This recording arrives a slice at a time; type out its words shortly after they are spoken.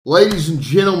Ladies and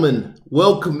gentlemen,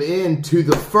 welcome in to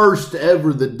the first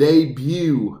ever, the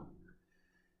debut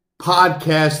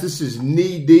podcast. This is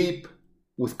Knee Deep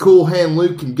with Cool Hand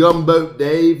Luke and Gumboat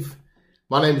Dave.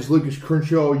 My name is Lucas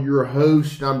Crenshaw, your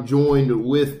host, and I'm joined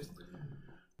with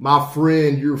my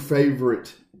friend, your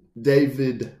favorite,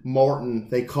 David Martin.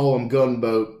 They call him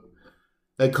Gunboat.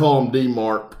 They call him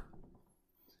D-Mart.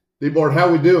 D-Mart,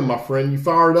 how we doing, my friend? You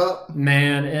fired up?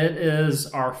 Man, it is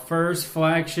our first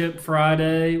flagship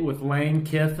Friday with Lane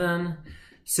Kiffin.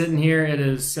 Sitting here, it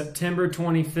is September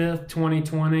 25th,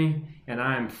 2020, and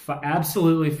I am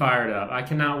absolutely fired up. I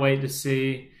cannot wait to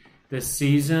see this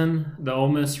season, the Ole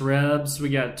Miss Rebs. We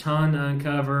got a ton to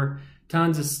uncover,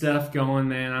 tons of stuff going,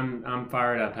 man. I'm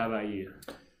fired up. How about you?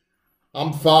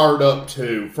 I'm fired up,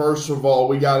 too. First of all,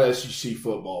 we got SEC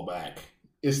football back.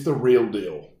 It's the real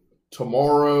deal.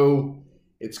 Tomorrow,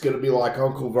 it's going to be like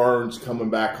Uncle Vern's coming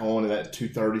back on in that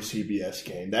 2:30 CBS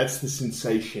game. That's the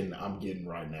sensation I'm getting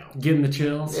right now. Getting the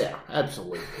chills? Yeah,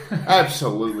 absolutely.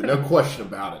 Absolutely. No question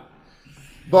about it.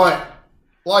 But,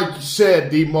 like you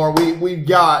said, D-Mar, we've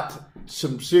got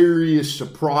some serious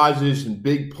surprises and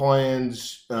big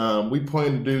plans. We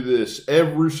plan to do this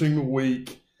every single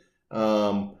week,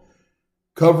 covering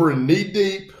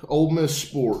knee-deep Ole Miss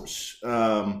sports.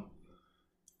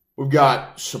 We've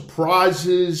got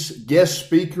surprises, guest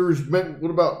speakers.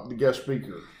 What about the guest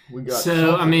speaker?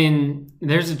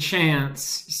 There's a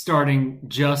chance starting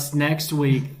just next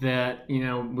week that,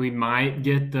 we might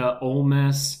get the Ole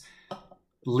Miss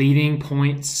leading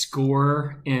point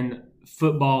scorer in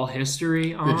football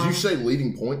history on. Did you say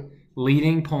leading point?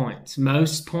 Leading points.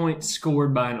 Most points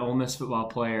scored by an Ole Miss football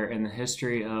player in the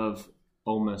history of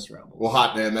Ole Miss Rebels. Well,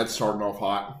 hot, man. That's starting off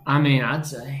hot. I'd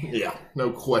say. Yeah, no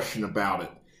question about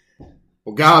it.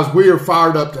 Well, guys, we are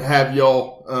fired up to have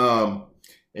y'all,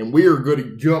 and we are going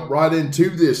to jump right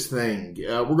into this thing.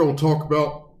 We're going to talk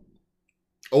about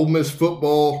Ole Miss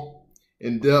football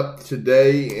in depth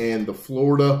today and the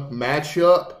Florida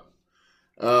matchup.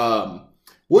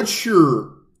 What's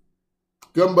your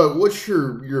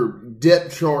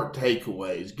depth chart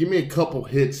takeaways? Give me a couple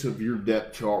hits of your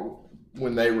depth chart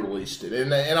when they released it,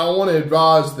 and I want to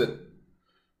advise that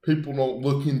people don't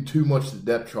look in too much at the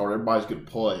depth chart. Everybody's going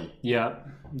to play. Yeah,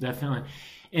 definitely.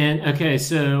 And, okay,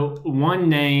 so one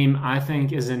name I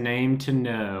think is a name to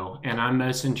know, and I'm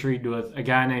most intrigued with a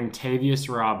guy named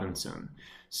Tavius Robinson.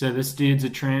 So this dude's a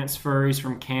transfer. He's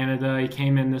from Canada. He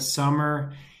came in this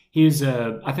summer.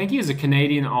 I think he was a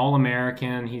Canadian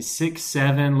All-American. He's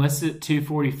 6'7", listed at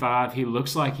 245. He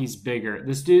looks like he's bigger.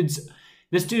 This dude's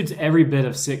every bit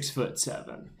of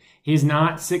 6'7". He's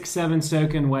not 6'7"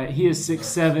 soaking wet. He is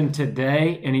 6'7"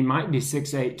 today, and he might be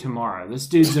 6'8" tomorrow. This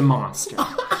dude's a monster.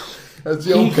 That's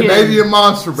the old Canadian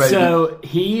monster, baby. So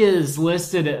he is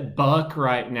listed at Buck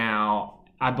right now,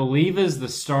 I believe, as the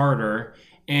starter,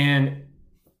 and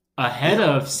ahead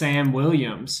of Sam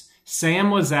Williams. Sam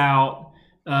was out.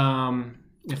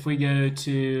 If we go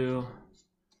to...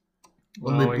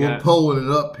 we're pulling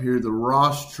it up here. The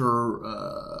roster,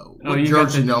 what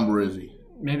jersey number is he?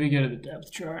 Maybe go to the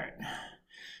depth chart.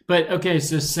 But, okay,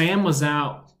 so Sam was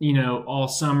out, all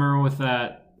summer with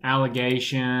that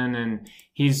allegation, and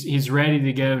he's ready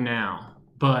to go now.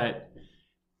 But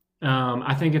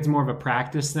I think it's more of a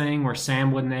practice thing where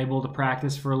Sam wasn't able to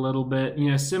practice for a little bit.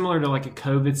 Similar to like a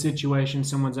COVID situation,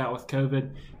 someone's out with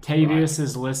COVID. Tavius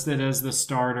is listed as the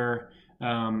starter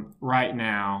right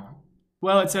now.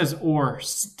 Well, it says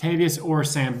Tavius or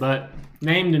Sam, but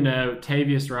name to know,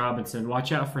 Tavius Robinson.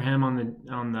 Watch out for him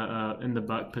in the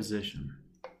Buck position.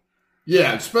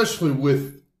 Yeah, especially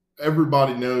with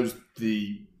everybody knows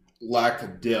the lack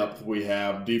of depth we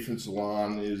have. Defensive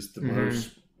line is the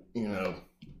most, the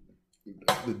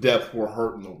depth we're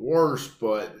hurting the worst.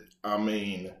 But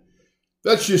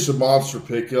that's just a monster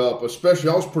pickup. Especially,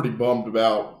 I was pretty bummed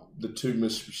about the two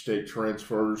Mississippi State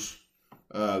transfers.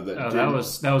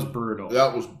 That was brutal.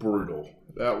 That was brutal.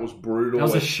 That was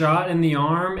a shot in the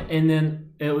arm, and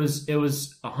then it was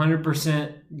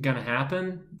 100% gonna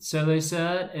happen, so they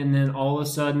said. And then all of a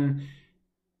sudden,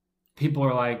 people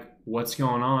are like, "What's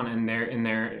going on?" And they're in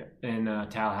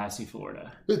Tallahassee,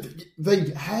 Florida. They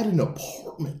had an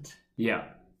apartment. Yeah,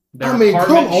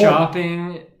 apartment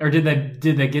shopping, or did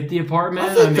they get the apartment?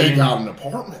 I think they got an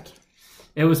apartment.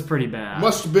 It was pretty bad.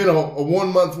 Must have been a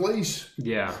 1-month lease.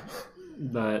 Yeah.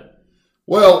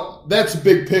 Well, that's a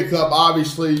big pickup,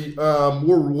 obviously.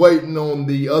 We're waiting on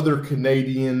the other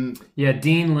Canadian. Yeah,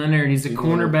 Dean Leonard. He's a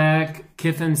cornerback.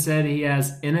 Kiffin said he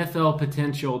has NFL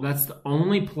potential. That's the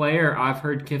only player I've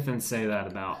heard Kiffin say that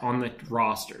about on the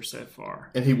roster so far.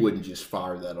 And he wouldn't just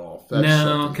fire that off.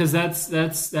 No, because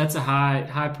that's a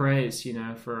high praise,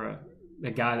 for a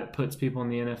a guy that puts people in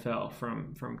the NFL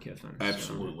from Kiffin.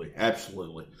 Absolutely.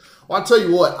 Absolutely. Well, I'll tell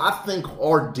you what, I think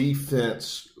our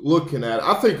defense, looking at it,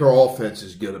 I think our offense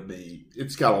is going to be,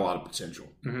 it's got a lot of potential.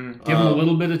 Mm-hmm. Give them a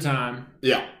little bit of time.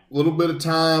 Yeah, a little bit of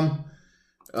time.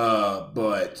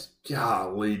 But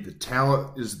golly, the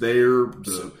talent is there.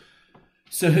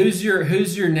 So who's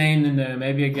your name to know?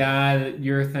 Maybe a guy that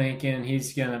you're thinking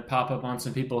he's going to pop up on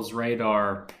some people's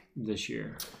radar this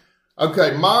year.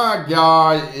 Okay, my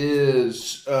guy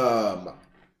is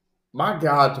my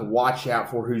guy to watch out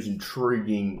for who's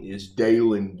intriguing is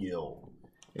Dalen Gill.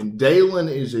 And Dalen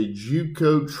is a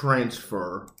JUCO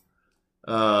transfer.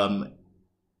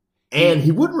 And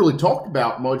he wasn't really talked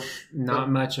about much.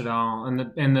 Not much at all in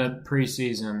the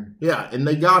preseason. Yeah, and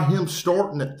they got him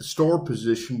starting at the star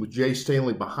position with Jay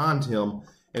Stanley behind him,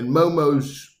 and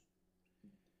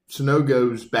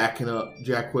Sonogo's backing up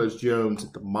Jacquez Jones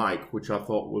at the mic, which I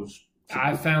thought was...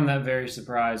 I found that very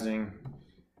surprising.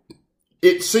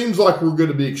 It seems like we're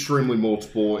going to be extremely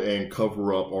multiple and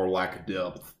cover up our lack of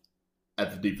depth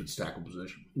at the defense tackle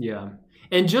position. Yeah.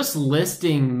 And just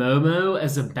listing Momo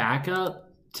as a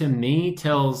backup, to me,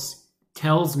 tells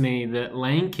me that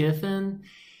Lane Kiffin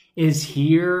is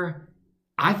here,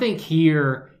 I think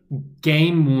here,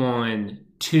 game one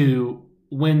to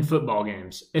win football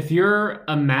games. If you're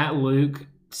a Matt Luke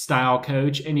style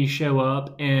coach and you show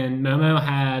up and Momo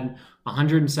had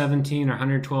 117 or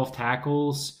 112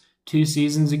 tackles 2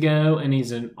 seasons ago and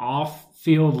he's an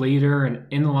off-field leader and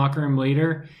in the locker room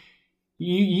leader,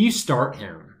 you start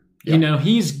him. Yep. You know,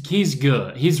 he's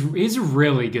good. He's a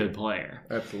really good player.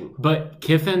 Absolutely. But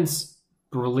Kiffin's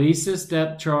released his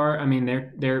depth chart. I mean,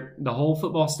 they're the whole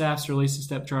football staff's released his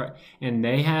depth chart, and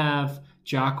they have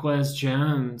Jacquez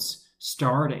Jones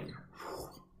starting.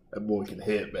 That boy can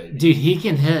hit, baby. Dude, he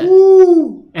can hit.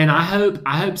 Woo! And I hope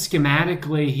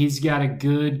schematically he's got a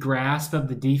good grasp of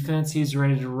the defense. He's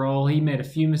ready to roll. He made a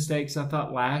few mistakes, I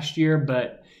thought, last year,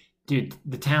 but dude,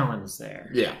 the talent is there.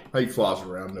 Yeah, he flies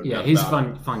around. Yeah, he's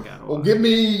fun guy. Well, give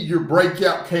me your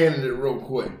breakout candidate real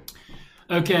quick.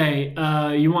 Okay,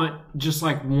 you want just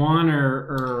like one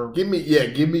or give me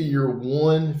your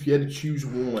one. If you had to choose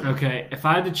one. Okay, if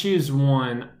I had to choose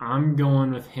one, I'm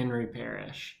going with Henry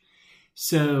Parrish.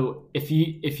 So if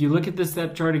you look at this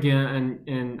depth chart again,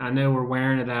 and I know we're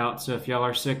wearing it out, so if y'all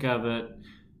are sick of it,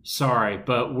 sorry,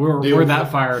 but we're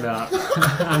that fired up.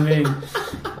 I mean,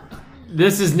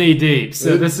 this is knee deep,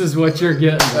 so this is what you're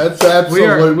getting. That's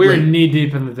absolutely we're knee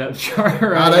deep in the depth chart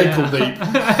right not ankle deep.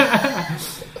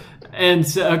 And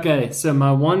so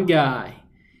my one guy,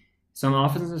 so on the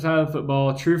offensive side of the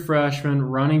football, true freshman,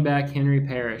 running back Henry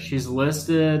Parrish. He's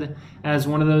listed as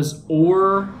one of those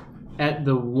or at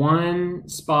the one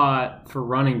spot for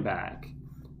running back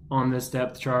on this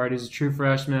depth chart. He's a true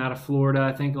freshman out of Florida.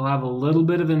 I think he'll have a little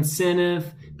bit of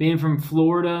incentive being from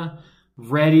Florida,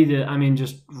 ready to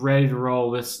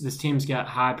roll. This team's got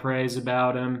high praise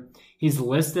about him. He's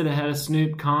listed ahead of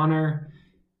Snoop Connor.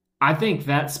 I think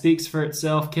that speaks for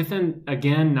itself. Kiffin,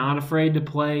 again, not afraid to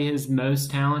play his most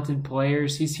talented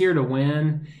players. He's here to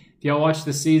win. If y'all watched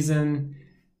the season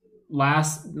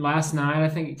last night, I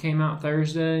think it came out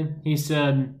Thursday, he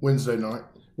said... Wednesday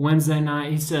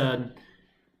night, he said,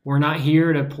 we're not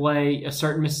here to play a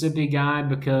certain Mississippi guy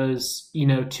because,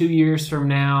 2 years from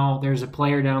now, there's a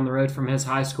player down the road from his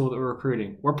high school that we're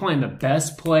recruiting. We're playing the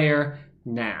best player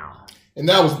now. And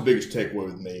that was the biggest takeaway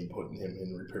with me, putting him,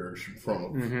 Henry Parrish, in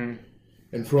front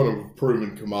of a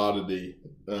proven commodity.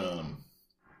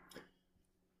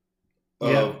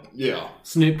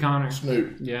 Snoop Connor.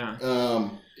 Snoop. Yeah.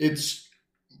 It's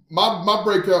my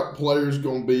breakout player is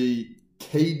going to be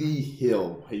KD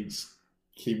Hill.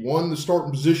 He won the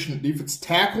starting position at defense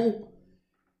tackle.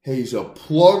 He's a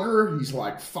plugger. He's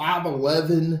like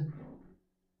 5'11",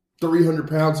 300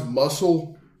 pounds of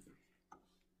muscle,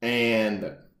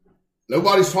 and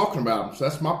nobody's talking about him, so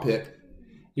that's my pick.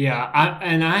 Yeah,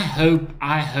 I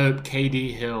hope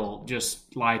KD Hill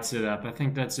just lights it up. I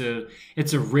think it's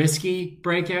a risky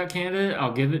breakout candidate.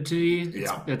 I'll give it to you.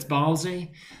 It's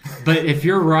ballsy. But if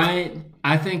you're right,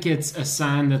 I think it's a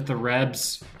sign that the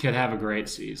Rebs could have a great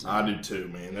season. I do too,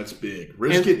 man. That's big.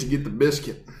 Risk it to get the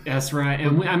biscuit. That's right.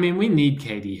 And we need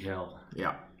KD Hill.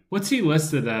 Yeah. What's he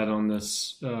listed at on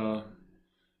this?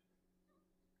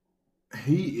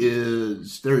 He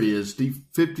is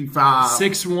 55.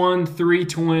 6'1",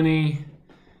 320,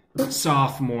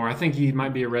 sophomore. I think he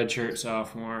might be a redshirt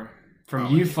sophomore from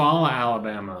Eufaula,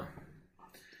 Alabama.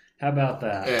 How about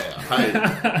that? Yeah,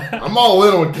 hey, I'm all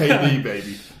in on KD,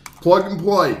 baby. Plug and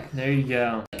play. There you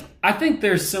go. I think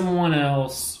there's someone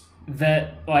else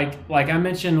that, like I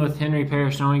mentioned with Henry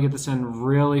Parrish, I want to get this in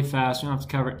really fast. We don't have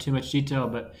to cover it too much detail,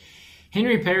 but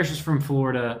Henry Parrish is from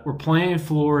Florida. We're playing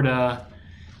Florida.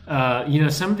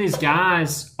 Some of these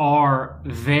guys are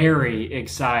very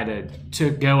excited to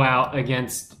go out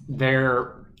against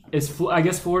I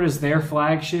guess Florida's their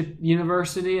flagship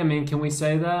university. I mean, can we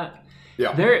say that?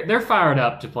 Yeah. They're fired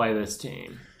up to play this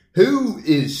team. Who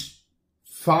is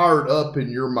fired up in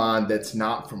your mind that's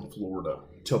not from Florida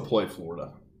to play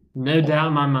Florida? No doubt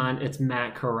in my mind, it's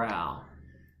Matt Corral.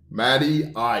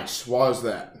 Matty Ice. Why is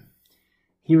that?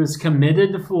 He was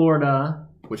committed to Florida.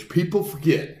 Which people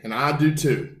forget, and I do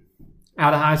too.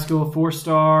 Out of high school,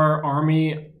 4-star,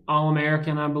 Army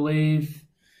All-American, I believe.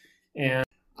 And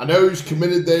I know he's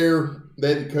committed there.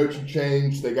 They had the coaching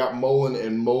change. They got Mullen,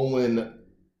 and Mullen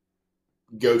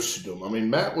ghosted him. I mean,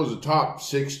 Matt was a top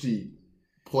 60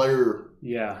 player,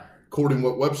 according to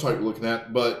what website you're looking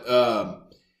at. But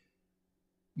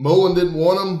Mullen didn't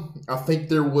want him. I think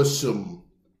there was some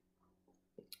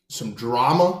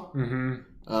drama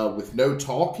with no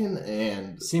talking.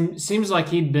 And seems like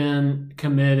he'd been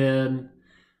committed.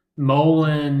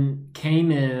 Mullen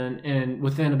came in, and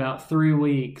within about 3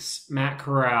 weeks, Matt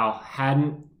Corral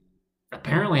hadn't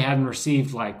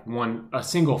received a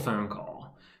single phone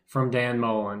call from Dan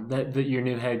Mullen, that your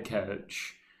new head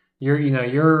coach.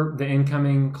 You're the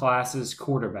incoming class's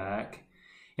quarterback,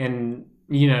 and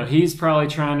he's probably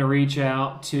trying to reach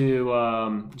out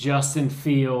to Justin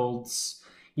Fields,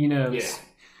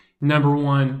 number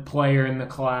one player in the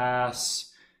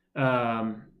class.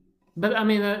 But I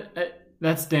mean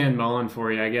that's Dan Mullen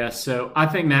for you, I guess. So I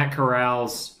think Matt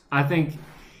Corral's.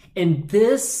 And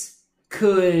this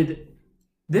could.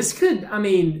 I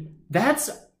mean,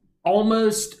 that's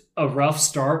almost a rough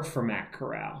start for Matt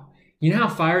Corral. You know how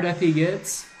fired up he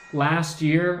gets last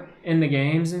year in the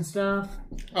games and stuff?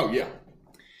 Oh, yeah.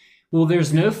 Well,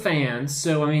 there's no fans,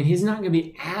 so, I mean, he's not going to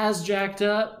be as jacked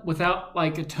up without,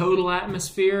 a total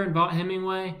atmosphere in Vaught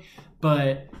Hemingway.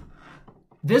 But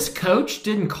this coach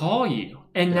didn't call you,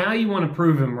 and now you want to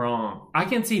prove him wrong. I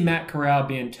can see Matt Corral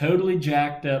being totally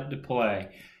jacked up to play.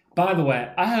 By the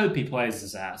way, I hope he plays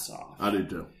his ass off. I do,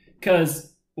 too.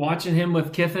 Because watching him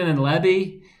with Kiffin and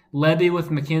Lebby with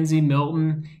McKenzie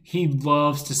Milton, he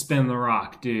loves to spin the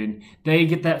rock, dude. They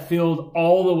get that field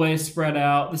all the way spread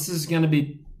out. This is going to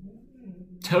be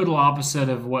total opposite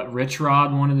of what Rich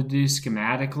Rod wanted to do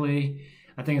schematically.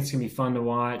 I think it's going to be fun to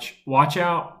watch. Watch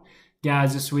out,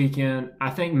 guys, this weekend.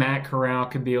 I think Matt Corral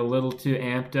could be a little too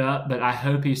amped up, but I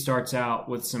hope he starts out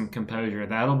with some composure.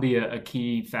 That'll be a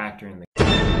key factor in the game.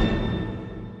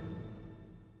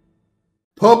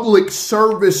 Public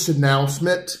service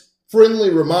announcement. Friendly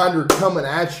reminder coming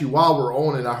at you while we're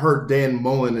on it. I heard Dan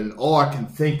Mullen, and all I can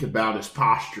think about is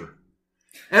posture.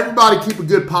 Everybody keep a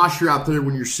good posture out there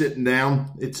when you're sitting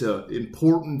down. It's an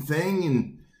important thing,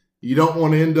 and you don't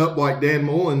want to end up like Dan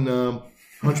Mullen,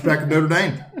 Hunchback of Notre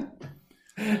Dame.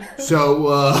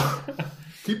 So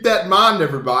keep that in mind,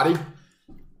 everybody.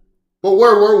 But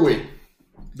where were we?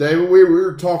 David, we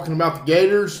were talking about the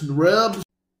Gators and the Rebs.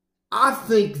 I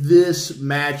think this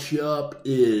matchup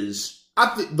is...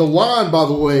 I think the line, by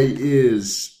the way,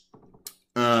 is,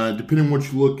 depending on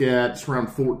what you look at, it's around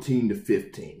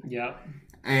 14-15. Yeah.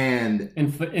 And in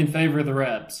favor of the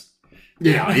Rebs.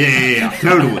 Yeah.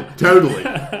 Totally.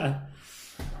 I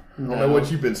don't know what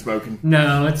you've been smoking.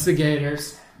 No, it's the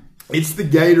Gators. It's the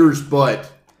Gators, but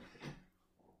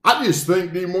I just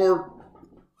think, D-Mark,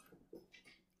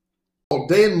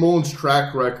 Dan Mullen's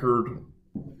track record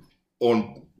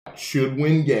on should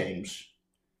win games,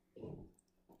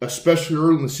 especially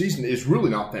early in the season, is really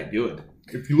not that good.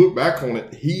 If you look back on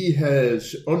it, he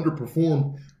has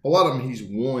underperformed. A lot of them he's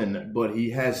won, but he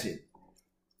hasn't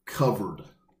covered.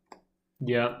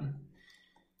 Yep.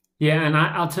 Yeah, and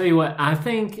I'll tell you what, I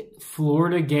think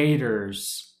Florida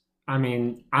Gators, I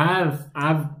mean, I've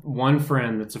one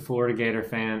friend that's a Florida Gator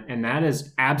fan, and that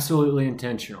is absolutely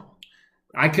intentional.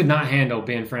 I could not handle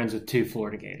being friends with two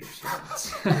Florida Gators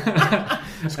fans.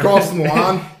 It's crossing the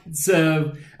line.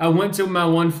 So I went to my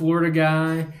one Florida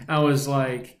guy. I was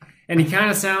like, and he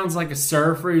kind of sounds like a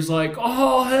surfer. He's like,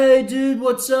 "Oh, hey, dude,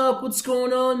 what's up? What's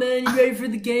going on, man? You ready for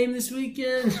the game this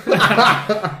weekend?"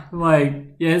 I'm like,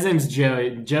 yeah, his name's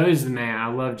Joey. Joey's the man. I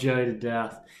love Joey to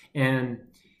death. And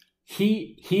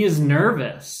he is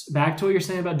nervous. Back to what you're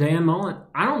saying about Dan Mullen.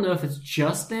 I don't know if it's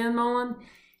just Dan Mullen.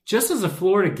 Just as a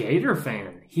Florida Gator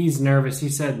fan, he's nervous. He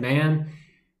said, man,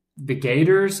 the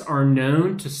Gators are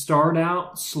known to start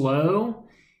out slow.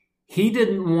 He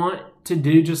didn't want to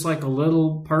do just like a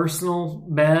little personal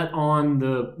bet on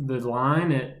the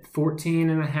line at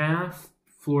 14.5.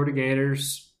 Florida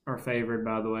Gators are favored,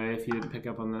 by the way, if you didn't pick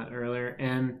up on that earlier.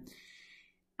 And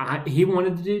he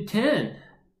wanted to do 10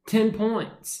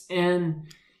 points.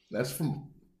 And that's from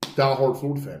diehard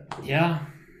Florida fan. Yeah,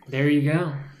 there you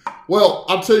go. Well,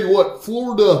 I'll tell you what,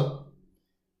 Florida,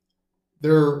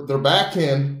 their back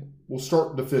end will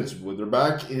start defensively. Their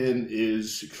back end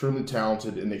is extremely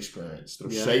talented and experienced.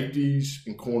 Their safeties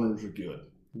and corners are good.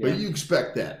 Yeah. But you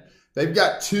expect that. They've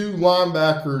got 2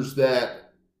 linebackers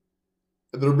that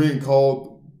are being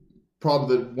called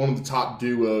probably one of the top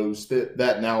duos that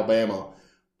in Alabama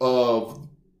of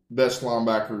best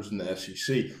linebackers in the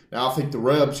SEC. Now, I think the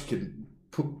Rebs can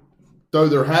throw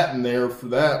their hat in there for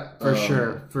that. For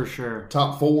sure.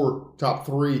 Top 4, top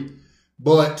 3.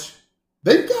 But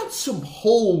they've got some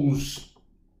holes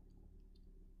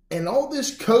and all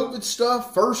this COVID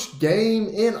stuff. First game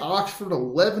in Oxford,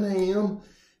 11 a.m.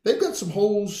 They've got some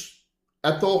holes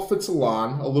at the offensive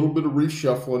line, a little bit of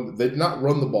reshuffling. They did not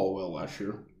run the ball well last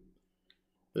year.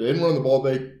 They didn't run the ball.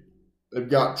 They've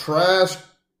got Trask,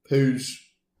 he's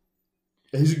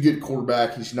a good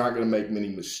quarterback. He's not going to make many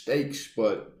mistakes,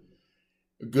 but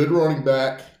a good running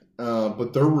back.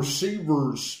 But their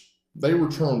receivers, they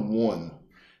returned 1.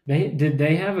 Did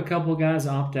they have a couple guys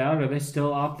opt out? Are they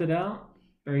still opted out?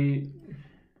 Are you?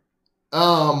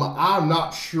 I'm not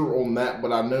sure on that,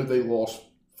 but I know they lost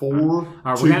 4. All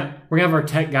right, we're gonna have our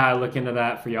tech guy look into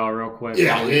that for y'all real quick.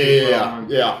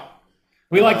 Yeah.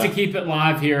 We like to keep it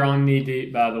live here on Knee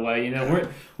Deep, by the way. You know,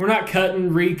 we're not cutting,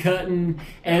 recutting,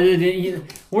 editing.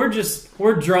 We're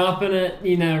dropping it,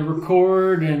 you know,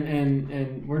 record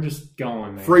and we're just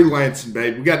going, man. Freelancing,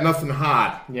 babe. We got nothing to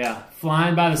hide. Yeah.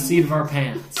 Flying by the seat of our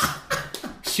pants.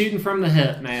 Shooting from the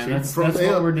hip, man. That's what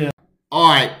we're doing. All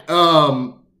right.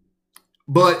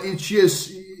 But it's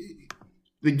just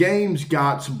the game's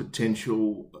got some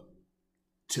potential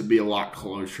to be a lot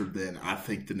closer than I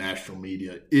think the national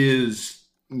media is,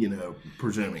 you know,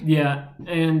 presuming. Yeah,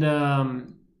 and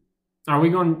are we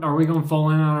going full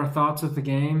in on our thoughts of the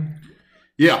game?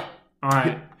 Yeah. All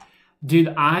right,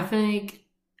 dude. I think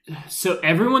so.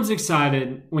 Everyone's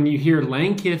excited when you hear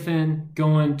Lane Kiffin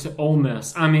going to Ole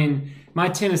Miss. I mean, my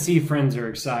Tennessee friends are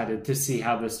excited to see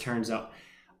how this turns out.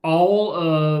 All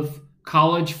of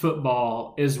college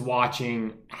football is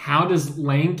watching. How does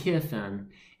Lane Kiffin?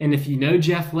 And if you know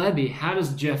Jeff Lebby, how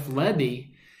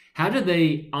do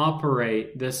they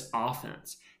operate this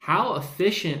offense? How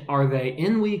efficient are they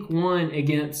in week 1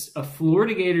 against a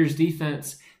Florida Gators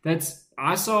defense that's,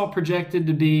 I saw projected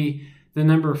to be the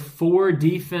number 4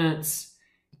 defense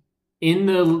in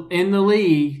the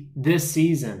league this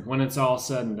season when it's all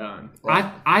said and done? Right.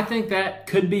 I think that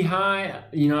could be high.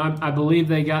 You know, I believe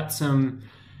they got some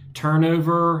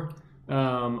turnover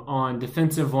on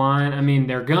defensive line. I mean,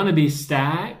 they're going to be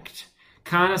stacked,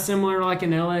 kind of similar like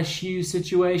an LSU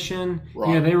situation.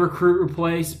 Right. Yeah, they recruit,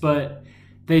 replace, but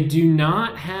they do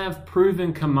not have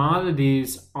proven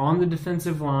commodities on the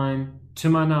defensive line, to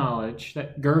my knowledge.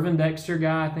 That Gervin Dexter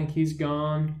guy, I think he's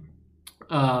gone.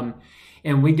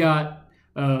 And we got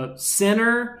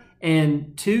center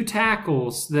and 2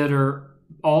 tackles that are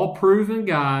all proven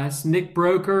guys. Nick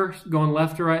Broker, going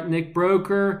left to right, Nick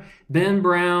Broker, Ben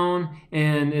Brown,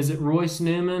 and is it Royce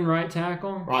Newman, right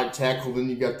tackle? Right tackle, then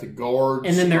you got the guards.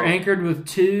 And then they're anchored with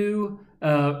 2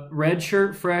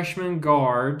 redshirt freshman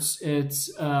guards. It's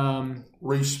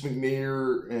Reese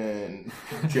McNear and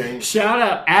James. Shout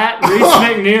out at Reese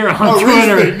McNeir on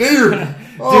Twitter. Reese McNear.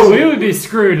 Dude, we would be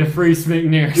screwed if Reese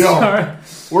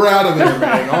McNear. We're out of there,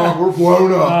 man. We're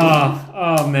blown up.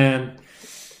 Oh man.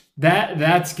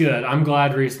 That's good. I'm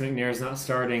glad Reese McNair is not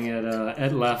starting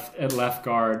at left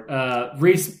guard.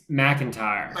 Reese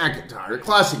McIntyre,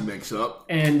 classic mix-up,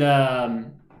 and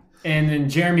then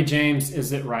Jeremy James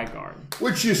is at right guard,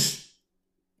 which is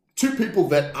 2 people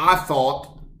that I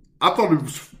thought it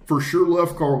was for sure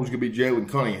left guard was going to be Jalen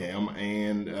Cunningham,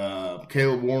 and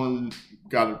Caleb Warren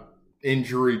got an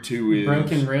injury to his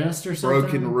broken wrist or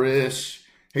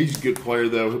something. He's a good player,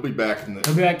 though. He'll be back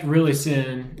He'll be back really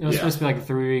soon. It was supposed to be like a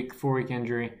 3-week, 4-week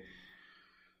injury.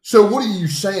 So what are you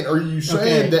saying? Are you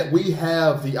saying that we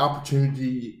have the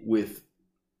opportunity with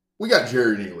 – we got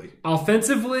Jerry Neely.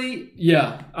 Offensively,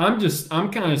 yeah. I'm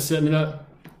kind of setting it up.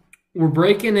 We're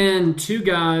breaking in 2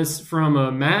 guys from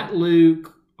a Matt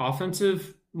Luke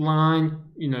offensive line,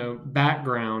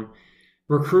 background,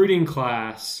 recruiting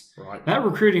class. Right. That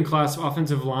recruiting class of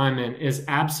offensive linemen is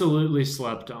absolutely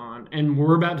slept on, and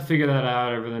we're about to figure that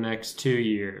out over the next 2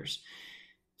 years.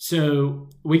 So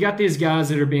we got these guys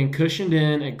that are being cushioned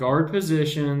in at guard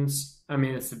positions. I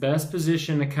mean, it's the best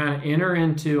position to kind of enter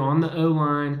into on the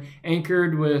O-line,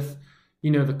 anchored with,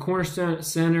 the cornerstone at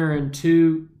center and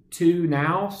two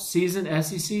now seasoned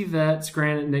SEC vets.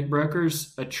 Granted, Nick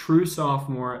Broker's a true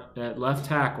sophomore at left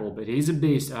tackle, but he's a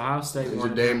beast. Ohio State He's a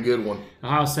damn good one.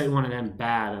 Ohio State wanted him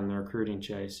bad in the recruiting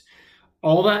chase.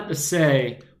 all that to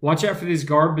say, watch out for these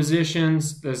guard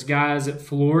positions. Those guys at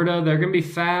Florida, they're going to be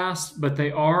fast, but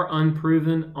they are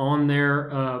unproven on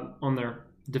their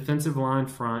defensive line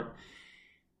front.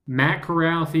 Matt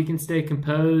Corral, if he can stay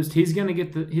composed, he's going to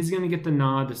get the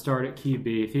nod to start at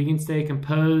QB. If he can stay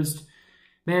composed,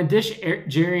 man, dish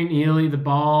Jerry and Ely the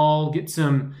ball, get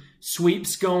some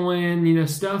sweeps going,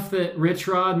 stuff that Rich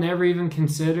Rod never even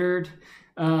considered.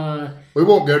 We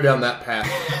won't go down that path.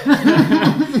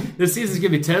 This season's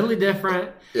going to be totally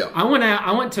different. Yeah.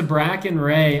 I went to Bracken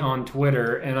Ray on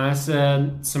Twitter, and I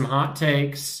said some hot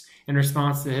takes in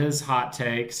response to his hot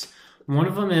takes. One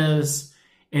of them is,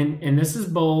 and this is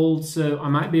bold, so I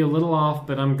might be a little off,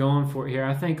 but I'm going for it here.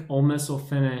 I think Ole Miss will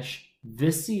finish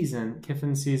this season,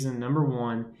 Kiffin season, number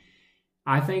 1.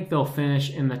 I think they'll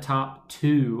finish in the top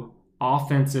 2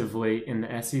 offensively in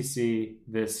the SEC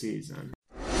this season.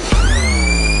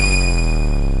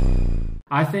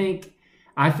 I think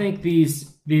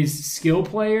these skill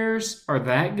players are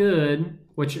that good,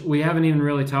 which we haven't even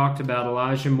really talked about.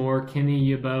 Elijah Moore,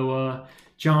 Kenny Yeboah,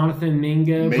 Jonathan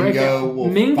Mingo.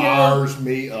 Fires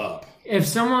me up. If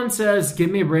someone says,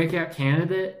 give me a breakout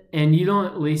candidate, and you don't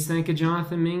at least think of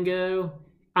Jonathan Mingo,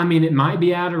 I mean, it might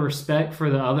be out of respect for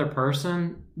the other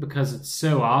person because it's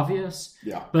so obvious.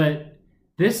 Yeah. But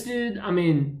this dude, I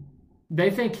mean, they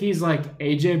think he's like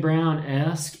A.J.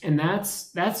 Brown-esque, and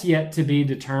that's yet to be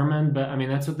determined. But, I mean,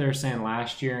 that's what they were saying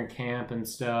last year in camp and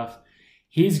stuff.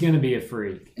 He's going to be a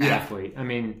freak athlete. I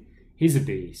mean, he's a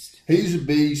beast. He's a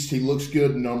beast. He looks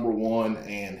good number 1,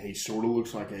 and he sort of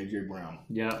looks like A.J. Brown.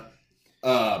 Yeah.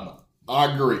 I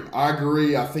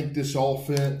agree. I think this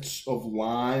offensive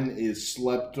line is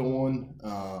slept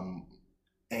on.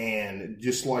 And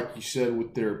just like you said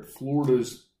with their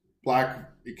Florida's lack of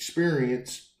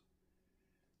experience,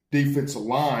 defensive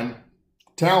line,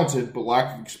 talented, but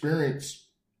lack of experience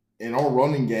in our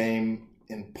running game.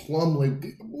 And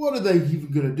Plumlee, what are they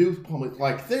even going to do with Plumlee?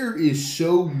 Like, there is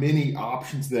so many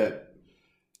options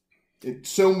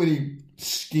so many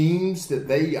schemes that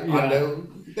I know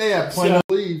they have plenty to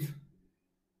believe.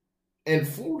 And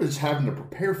Florida's having to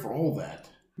prepare for all that.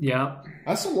 Yeah.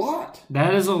 That's a lot.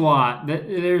 That is a lot.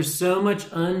 There's so much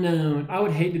unknown. I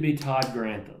would hate to be Todd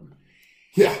Grantham.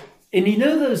 Yeah. And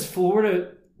those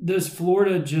Florida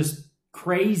just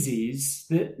crazies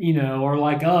that, are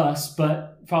like us,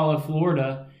 but follow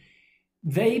Florida,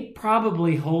 they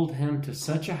probably hold him to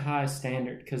such a high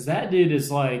standard because that dude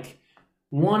is like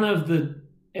one of the,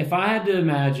 if I had to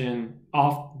imagine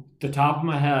off the top of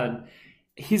my head,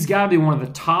 he's got to be one of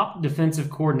the top defensive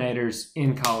coordinators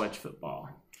in college football.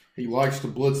 He likes to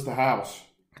blitz the house.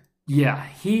 Yeah,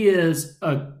 he is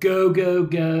a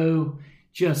go,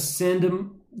 just send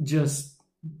them, just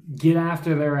get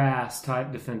after their ass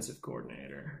type defensive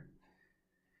coordinator.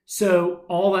 So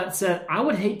all that said, I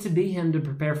would hate to be him to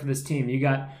prepare for this team. You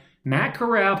got Matt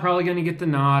Corral probably going to get the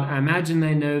nod. I imagine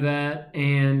they know that.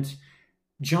 And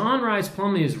John Rhys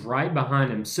Plumlee is right behind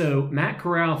him. So Matt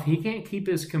Corral, if he can't keep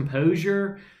his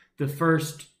composure the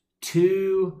first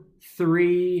 2,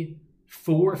 3,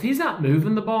 4, if he's not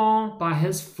moving the ball by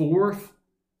his 4th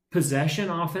possession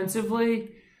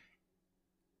offensively,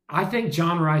 I think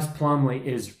John Rhys Plumlee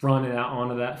is running out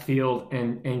onto that field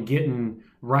and getting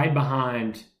right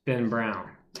behind Ben Brown.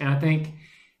 And I think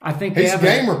he's a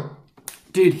gamer.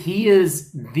 Dude, he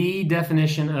is the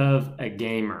definition of a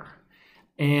gamer.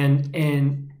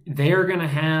 And they're going to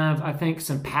have, I think,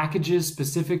 some packages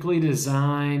specifically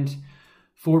designed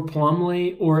for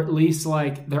Plumlee, or at least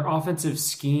like their offensive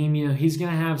scheme. He's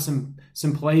going to have some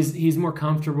plays that he's more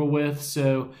comfortable with.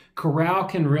 So Corral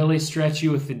can really stretch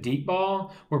you with the deep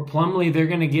ball, where Plumlee, they're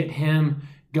going to get him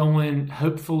going,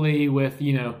 hopefully with,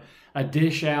 a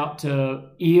dish out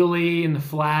to Ely in the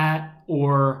flat,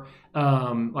 or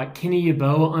like Kenny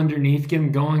Yeboah underneath, get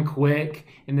him going quick,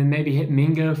 and then maybe hit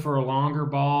Mingo for a longer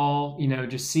ball,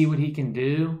 just see what he can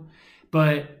do.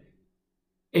 But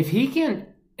if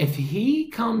he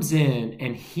comes in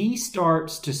and he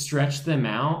starts to stretch them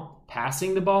out,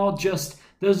 passing the ball, just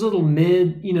those little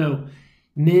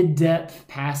mid-depth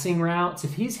passing routes,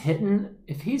 if he's hitting,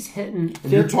 and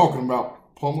you're talking about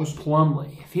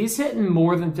Plumlee. If he's hitting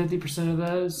more than 50% of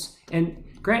those, and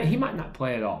granted, he might not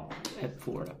play at all at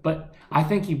Florida, but I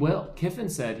think he will. Kiffin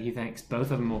said he thinks both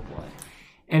of them will play.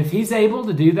 And if he's able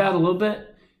to do that a little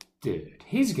bit, dude,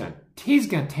 he's gonna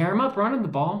tear him up running the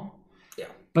ball. Yeah.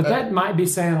 But that might be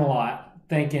saying a lot,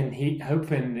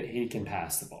 hoping that he can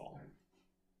pass the ball.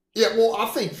 Yeah, well, I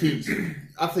think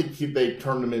they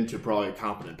turned him into probably a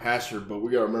competent passer, but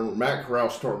we got to remember Matt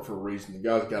Corral's starting for a reason. The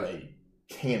guy's got a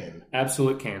cannon.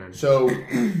 Absolute cannon. So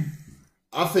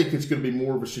I think it's going to be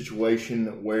more of a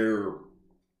situation where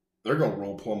they're going to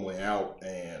roll Plumlee out,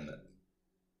 and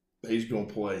he's going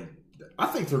to play. I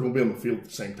think they're going to be on the field at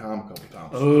the same time a couple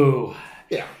times. Oh,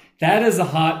 yeah. That is a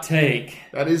hot take.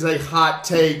 That is a hot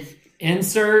take.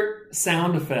 Insert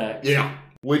sound effect. Yeah.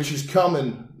 Which is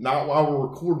coming, not while we're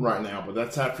recording right now, but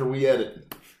that's after we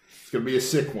edit. It's going to be a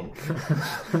sick one.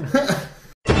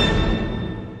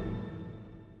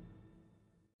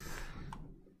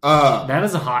 That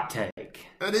is a hot take.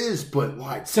 That is, but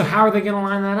like... So how are they going to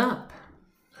line that up?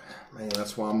 Man,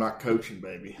 that's why I'm not coaching,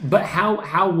 baby. But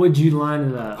how would you line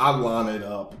it up? I'd line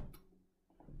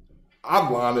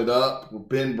it up. With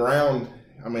Ben Brown.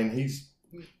 I mean, he's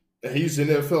an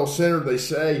NFL center, they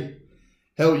say.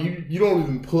 Hell, you don't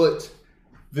even put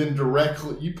them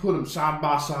directly. You put them side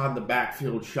by side in the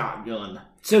backfield shotgun.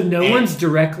 So one's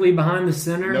directly behind the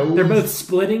center? They're both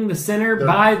splitting the center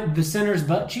by the center's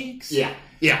butt cheeks? Yeah.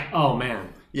 Yeah. Oh, man.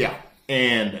 Yeah.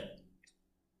 And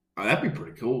that'd be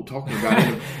pretty cool. Talking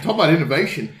about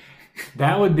innovation.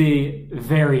 That would be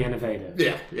very innovative.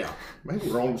 Yeah. Yeah. Maybe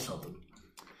we're on to something.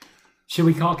 Should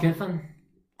we call Kiffin?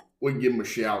 We can give him a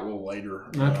shout a little later.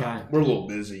 Okay. We're a little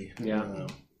busy. Yeah.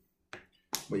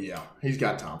 But yeah, he's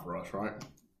got time for us, right?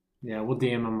 Yeah, we'll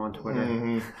DM him on Twitter.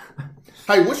 Mm-hmm.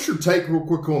 Hey, what's your take real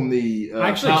quick on the... I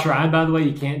actually tried, by the way.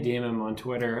 You can't DM him on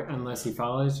Twitter unless he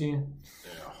follows you.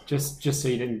 Yeah. Just so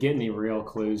you didn't get any real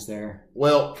clues there.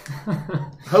 Well,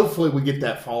 hopefully we get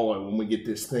that follow when we get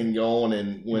this thing going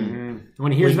and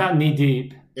when he hears about Knee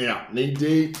Deep. Yeah, Knee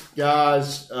Deep,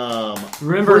 guys.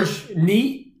 Remember,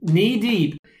 knee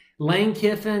Deep. Lane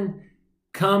Kiffin,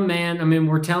 come, man. I mean,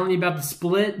 we're telling you about the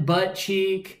split butt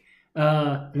cheek,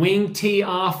 wing T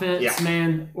offense,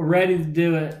 man. We're ready to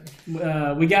do it.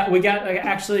 We got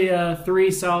actually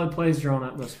 3 solid plays drawn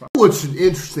up thus far. What's an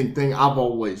interesting thing I've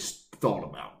always thought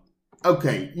about?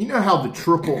 Okay, you know how the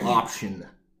triple option,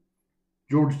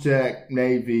 Georgia Tech,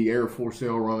 Navy, Air Force, they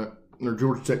all run it. Or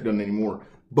Georgia Tech doesn't anymore.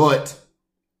 But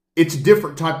it's a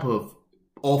different type of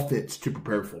offense to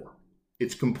prepare for.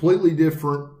 It's completely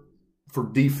different for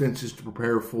defenses to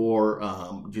prepare for.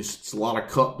 It's a lot of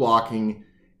cut blocking.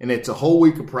 And it's a whole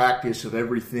week of practice of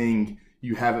everything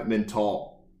you haven't been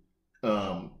taught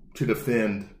to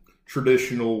defend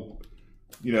traditional,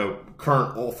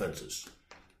 current offenses.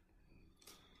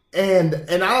 And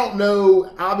I don't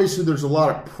know, obviously there's a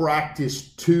lot of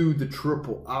practice to the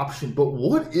triple option, but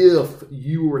what if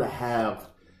you were to have,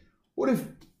 what if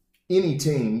any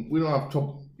team,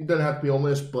 it doesn't have to be on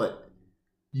this, but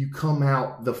you come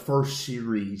out the first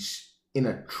series in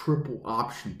a triple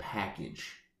option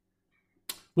package?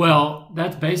 Well,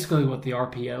 that's basically what the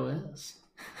RPO is.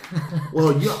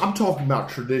 Well, I'm talking about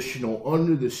traditional,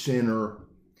 under the center,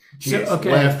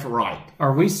 left, right.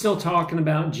 Are we still talking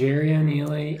about Jerry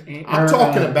O'Neal? I'm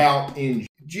talking about in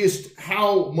just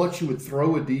how much you would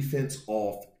throw a defense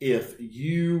off if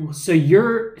you... So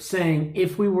you're saying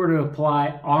if we were to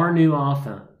apply our new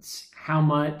offense, how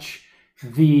much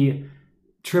the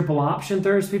triple option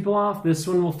throws people off, this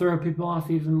one will throw people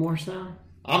off even more so?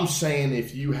 I'm saying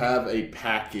if you have a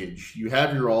package, you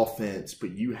have your offense,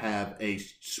 but you have a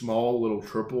small little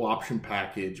triple option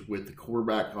package with the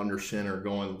quarterback under center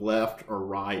going left or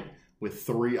right with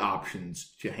 3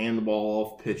 options to hand the ball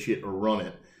off, pitch it, or run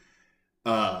it.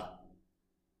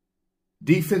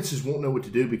 Defenses won't know what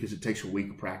to do because it takes a week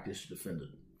of practice to defend it.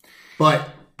 But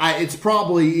it's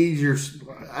probably easier.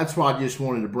 That's why I just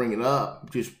wanted to bring it up.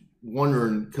 Just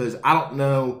wondering, because I don't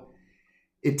know.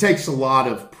 It takes a lot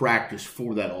of practice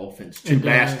for that offense to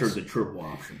master the triple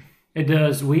option. It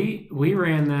does. We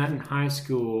ran that in high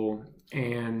school,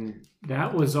 and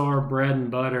that was our bread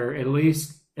and butter, at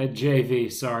least at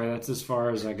JV. Sorry, that's as far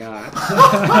as I got.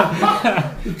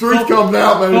 The truth comes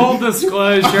out, baby. Full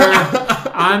disclosure,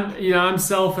 I'm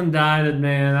self-indicted,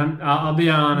 man. I'll be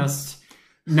honest.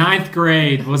 9th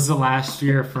grade was the last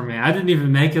year for me. I didn't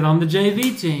even make it on the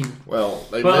JV team. Well,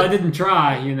 I didn't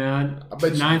try, I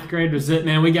bet 9th grade was it,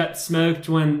 man. We got smoked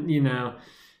when,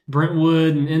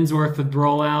 Brentwood and Innsworth would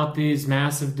roll out these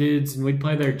massive dudes, and we'd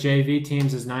play their JV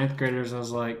teams as 9th graders. I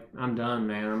was like, I'm done,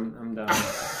 man. I'm done.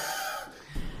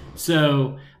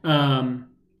 So,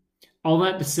 all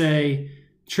that to say,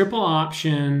 triple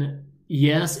option,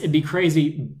 yes, it'd be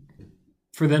crazy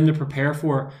for them to prepare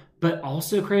for, but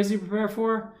also crazy to prepare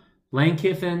for. Lane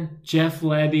Kiffin, Jeff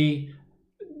Lebby,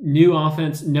 new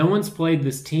offense. No one's played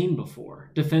this team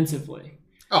before defensively.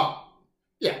 Oh,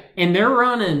 yeah. And they're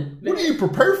running. What do you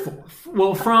prepare for?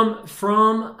 Well,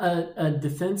 from a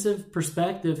defensive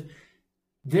perspective,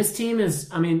 this team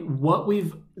is, what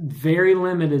we've very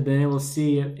limited been able to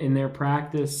see in their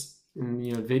practice and,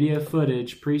 video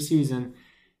footage preseason.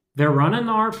 They're running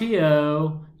the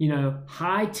RPO,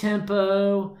 high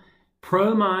tempo,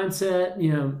 pro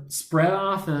mindset, spread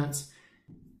offense,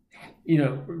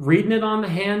 reading it on the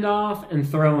handoff and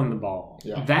throwing the ball.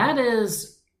 Yeah.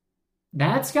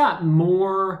 That's got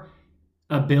more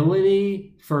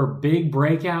ability for big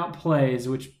breakout plays,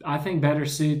 which I think better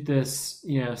suit this,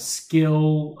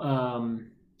 skill,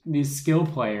 these skill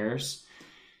players.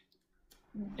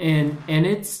 And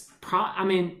it's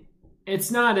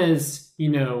it's not as,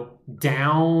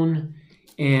 down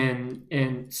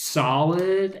and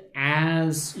solid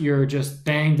as your just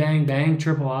bang, bang, bang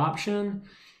triple option.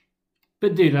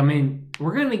 But dude,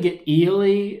 we're going to get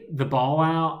Ely the ball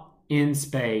out in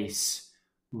space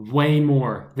way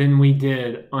more than we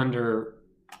did under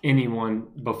anyone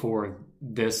before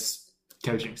this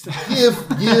coaching staff.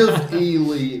 Give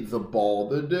Ely the ball.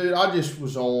 Dude, I just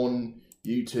was on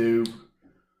YouTube,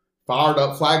 fired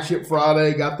up Flagship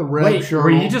Friday, got the red shirt. Were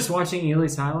you just watching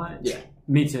Ely's highlights? Yeah.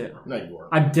 Me too. No, you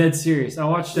weren't. I'm dead serious. I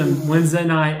watched him Wednesday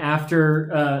night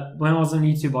after when I was on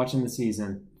YouTube watching the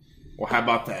season. Well, how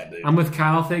about that, dude? I'm with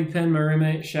Kyle Thigpen, my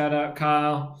roommate. Shout out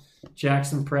Kyle.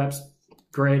 Jackson Prep's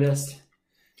greatest.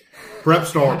 Prep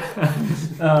star.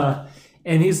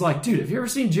 And he's like, dude, have you ever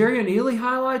seen Jerry and Ely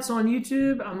highlights on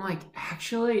YouTube? I'm like,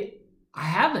 actually, I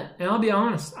haven't. And I'll be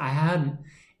honest, I hadn't.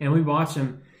 And we watched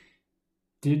him.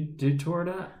 Dude tore it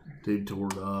up. Dude tore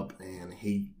it up, and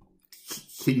he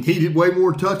needed way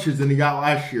more touches than he got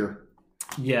last year.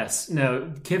 Yes.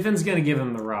 No, Kiffin's going to give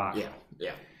him the rock. Yeah.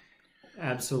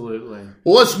 Absolutely.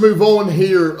 Well, let's move on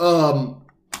here.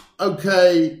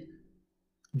 Okay,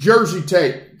 Jersey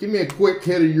tape. Give me a quick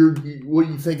hit of what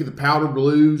do you think of the powder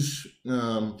blues?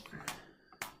 Yeah,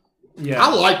 I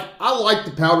like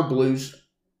the powder blues.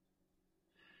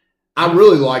 I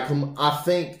really like them. I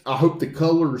hope the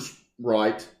color's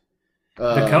right.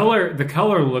 The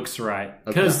color looks right.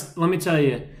 Because let me tell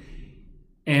you,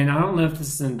 and I don't know if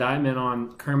this is an indictment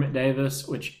on Kermit Davis,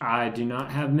 which I do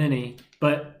not have many,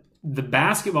 but the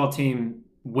basketball team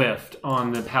whiffed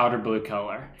on the powder blue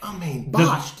color.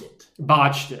 Botched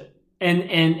it.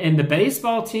 And the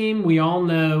baseball team, we all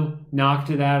know,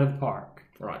 knocked it out of the park.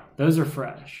 Right. Those are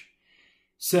fresh.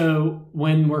 So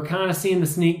when we're kind of seeing the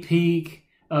sneak peek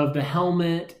of the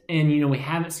helmet and, we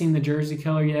haven't seen the jersey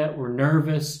color yet, we're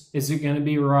nervous. Is it going to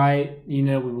be right? We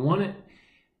want it.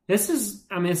 This is,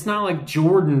 it's not like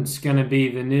Jordan's going to be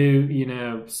the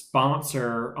new,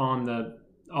 sponsor on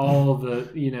all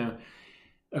the,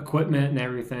 equipment and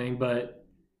everything, but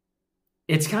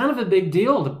it's kind of a big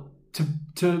deal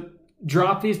to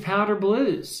drop these powder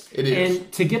blues. It is.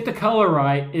 And to get the color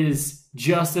right is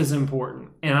just as important.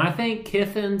 And I think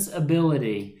Kiffin's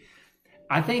ability,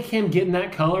 I think him getting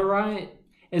that color right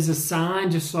is a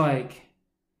sign, just like,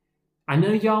 I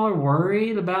know y'all are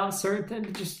worried about certain things,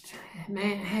 but just,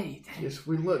 man, hey. Yes,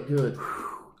 we look good.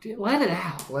 Dude, let it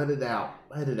out. Let it out.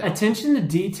 Attention to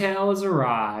detail has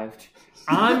arrived.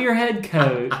 I'm your head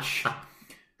coach.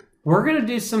 We're going to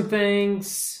do some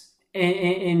things,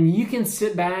 and you can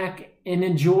sit back and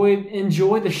enjoy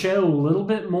the show a little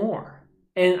bit more.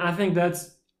 And I think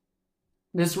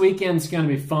this weekend's going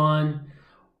to be fun.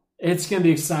 It's going to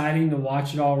be exciting to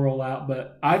watch it all roll out.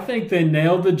 But I think they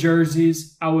nailed the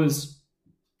jerseys. I was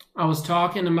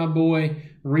talking to my boy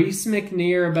Reese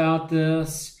McNear about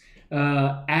this.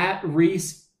 At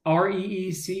Reese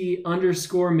REEC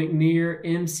 _McNear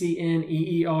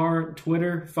MCNEER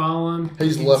Twitter. Follow him.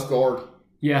 He's left guard.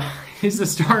 Yeah, he's the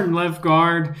starting left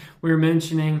guard we were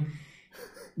mentioning.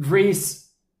 Reese,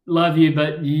 love you,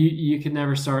 but you could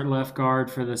never start left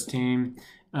guard for this team.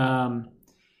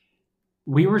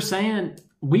 We were saying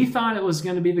we thought it was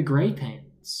going to be the gray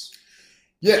pants.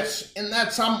 Yes, and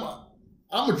I'm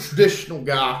a traditional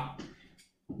guy.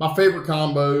 My favorite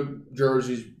combo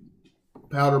jerseys: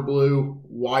 powder blue,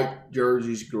 white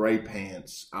jerseys, gray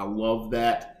pants. I love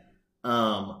that.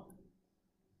 I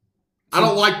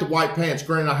don't like the white pants.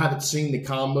 Granted, I haven't seen the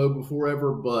combo before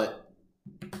ever, but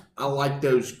I like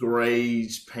those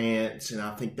grays pants, and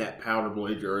I think that powder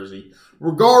blue jersey.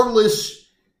 Regardless,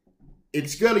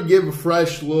 it's going to give a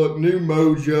fresh look, new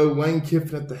mojo, Lane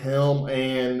Kiffin at the helm,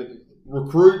 and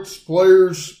recruits,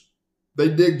 players, they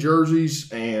dig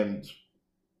jerseys, and,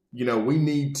 we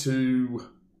need to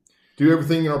do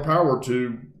everything in our power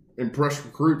to impress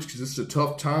recruits because it's a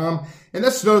tough time. And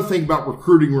that's another thing about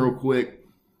recruiting real quick.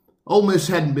 Ole Miss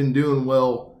hadn't been doing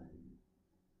well,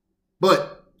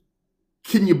 but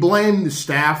can you blame the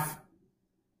staff?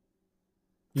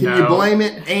 Can you blame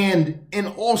it?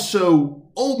 And also,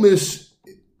 Ole Miss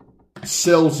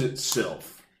sells itself.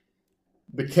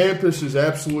 The campus is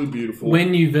absolutely beautiful.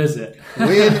 When you visit.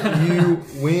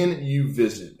 when you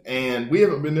visit. And we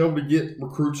haven't been able to get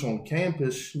recruits on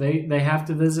campus. They have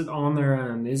to visit on their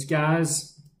own. These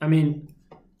guys,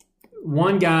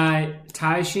 one guy,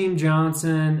 Tysheem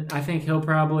Johnson, I think he'll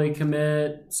probably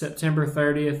commit September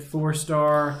 30th,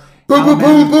 4-star. Boom, boom,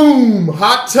 boom, boom.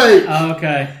 Hot take.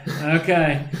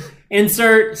 Okay.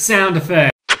 Insert sound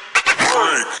effect.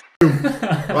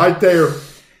 Right there.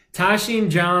 Tysheem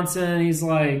Johnson, he's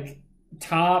like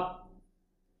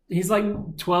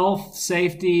 12th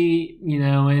safety,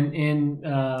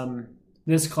 in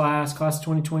this class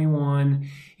 2021.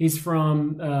 He's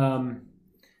from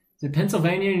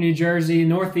Pennsylvania, New Jersey,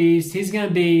 Northeast. He's going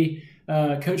to be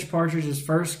Coach Partridge's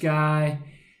first guy.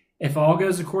 If all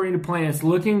goes according to plan, it's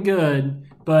looking good.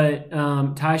 But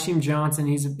Tysheem Johnson,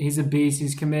 he's a beast.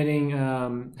 He's committing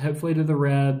hopefully to the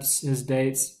Rebs. His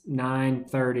date's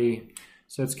 9/30,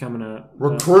 so it's coming up.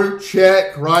 Recruit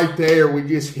check right there. We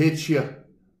just hit you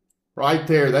right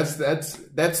there. That's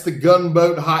the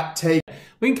gunboat hot take.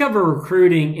 We can cover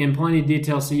recruiting in plenty of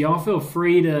detail, so y'all feel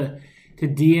free to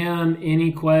DM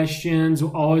any questions.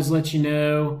 We'll always let you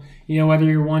know. Whether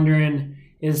you're wondering,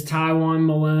 is Tywone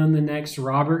Malone the next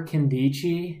Robert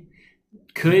Kandichi?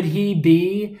 Could he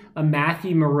be a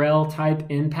Matthew Morrell type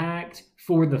impact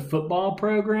for the football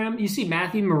program? You see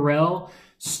Matthew Morrell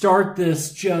start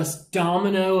this just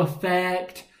domino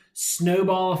effect,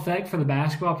 snowball effect for the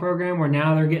basketball program, where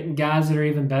now they're getting guys that are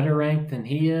even better ranked than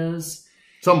he is.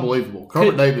 It's unbelievable.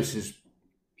 Carter Davis is.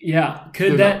 Yeah.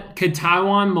 Could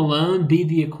Tywone Malone be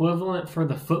the equivalent for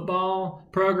the football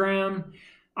program?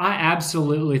 I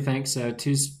absolutely think so.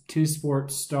 Two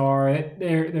sports star.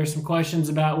 There's some questions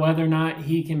about whether or not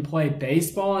he can play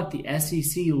baseball at the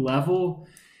SEC level.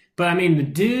 But, I mean, the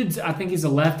dude's, I think he's a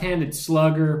left-handed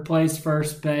slugger, plays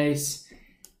first base.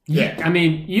 Yeah. I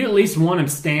mean, you at least want him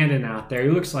standing out there. He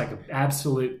looks like an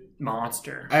absolute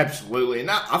monster. Absolutely. And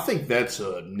I think that's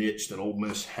a niche that Ole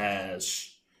Miss has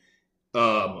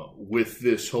with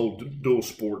this whole dual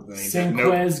sport thing.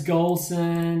 Senquez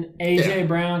Golson, A.J.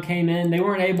 Brown came in. They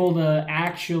weren't able to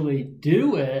actually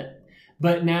do it,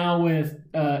 but now with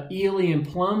Ely and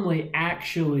Plumlee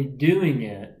actually doing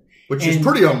it. Which is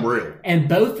pretty unreal. And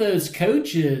both those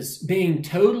coaches being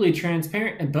totally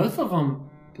transparent, and both of them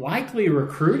likely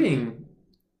recruiting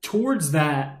towards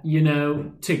that,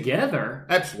 together.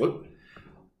 Absolutely.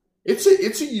 It's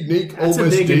a unique Ole Miss deal.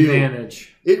 That's a big advantage.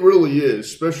 It really is,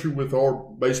 especially with our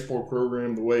baseball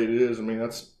program the way it is. I mean,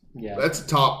 that's a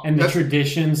top. And the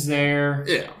traditions there.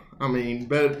 Yeah. I mean,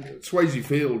 but at Swayze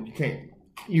Field, you can't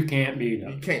beat it.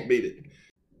 You can't beat it.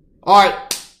 All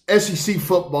right, SEC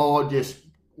football,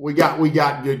 we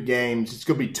got good games. It's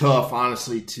going to be tough,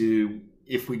 honestly,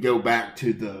 if we go back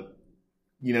to the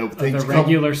things the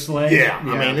regular slate. Yeah, I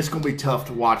mean, it's going to be tough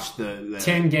to watch the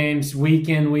 10 games week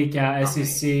in, week out,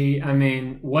 SEC. I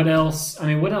mean, what else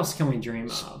can we dream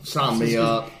of? Sign me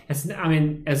up. As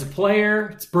a player,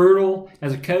 it's brutal.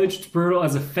 As a coach, it's brutal.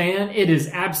 As a fan, it is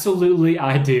absolutely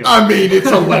ideal. I mean, it's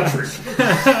electric.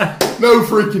 No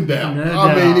freaking doubt. No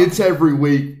I doubt. mean, it's every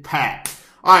week packed.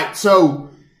 All right, so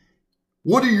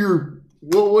what are you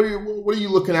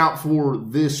looking out for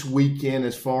this weekend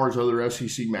as far as other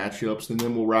SEC matchups? And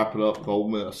then we'll wrap it up with Ole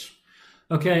Miss.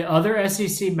 Okay, other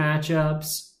SEC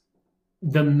matchups.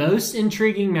 The most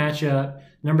intriguing matchup,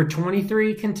 number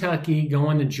 23 Kentucky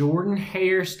going to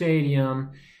Jordan-Hare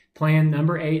Stadium, playing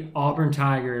number 8 Auburn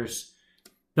Tigers.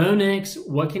 Bo Nix,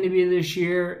 what can he be this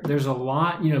year? There's a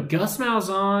lot. Gus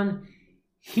Malzahn,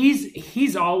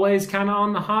 he's always kind of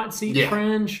on the hot seat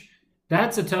fringe.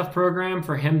 That's a tough program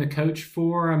for him to coach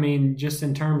for. I mean, just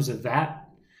in terms of that,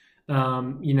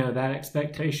 that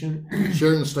expectation.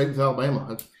 Sharing the state with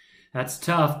Alabama. That's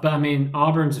tough. But, I mean,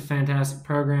 Auburn's a fantastic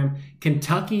program.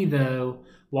 Kentucky, though,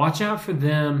 watch out for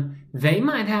them. They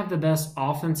might have the best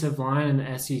offensive line in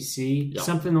the SEC. Yep.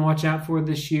 Something to watch out for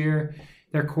this year.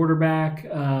 Their quarterback,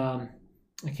 I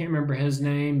can't remember his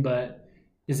name, but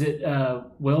is it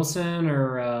Wilson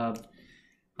or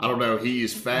I don't know. He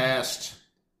is fast.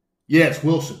 Yeah, it's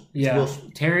Wilson.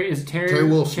 Wilson. Terry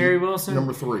Wilson. Terry Wilson,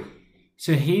 number 3.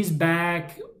 So he's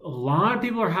back. A lot of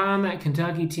people are high on that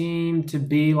Kentucky team to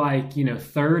be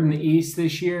third in the East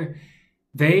this year.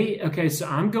 So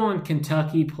I'm going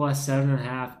Kentucky plus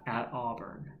 7.5 at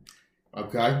Auburn.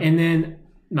 Okay. And then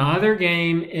my other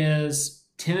game is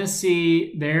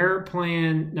Tennessee. They're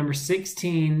playing number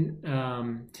 16.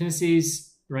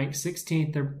 Tennessee's ranked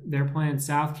 16th. They're playing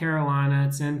South Carolina.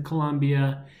 It's in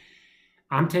Columbia.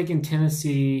 I'm taking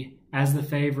Tennessee as the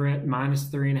favorite, minus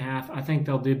 3.5. I think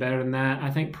they'll do better than that. I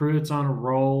think Pruitt's on a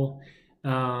roll.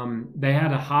 They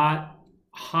had a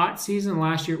hot season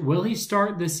last year. Will he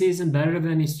start this season better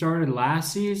than he started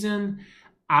last season?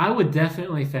 I would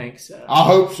definitely think so. I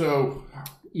hope so.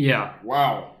 Yeah.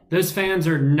 Wow. Those fans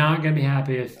are not going to be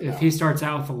happy if he starts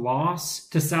out with a loss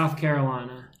to South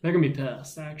Carolina. They're going to be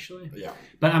pissed, actually. Yeah.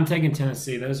 But I'm taking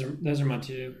Tennessee. Those are my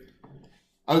two.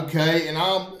 Okay, and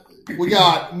we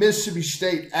got Mississippi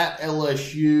State at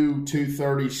LSU,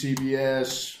 2:30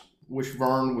 CBS. Wish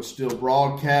Vern was still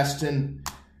broadcasting.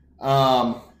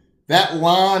 That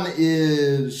line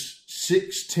is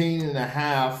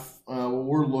 16.5. What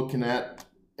we're looking at,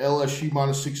 LSU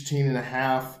minus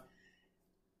 16.5.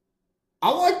 I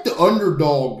like the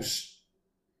underdogs.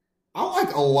 I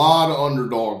like a lot of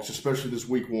underdogs, especially this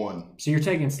week 1. So you're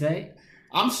taking State?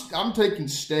 I'm taking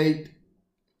State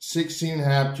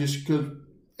 16.5 just because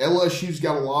LSU's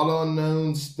got a lot of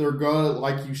unknowns. They're gonna,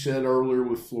 like you said earlier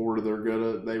with Florida,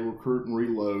 they recruit and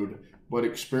reload. But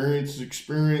experience is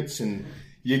experience, and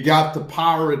you got the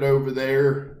Pirate over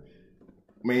there.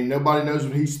 I mean, nobody knows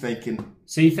what he's thinking.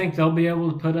 So you think they'll be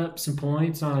able to put up some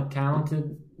points on a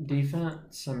talented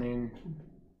defense? I mean,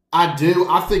 I do.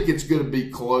 I think it's going to be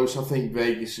close. I think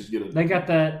Vegas is going to. They got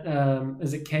that.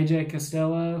 Is it KJ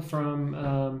Costello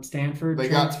from Stanford? They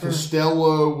transfer? got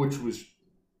Costello, which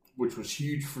was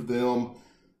huge for them.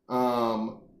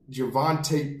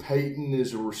 Javonte Payton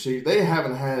is a receiver. They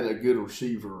haven't had a good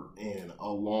receiver in a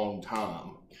long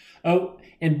time. Oh,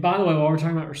 and by the way, while we're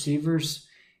talking about receivers,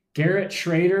 Garrett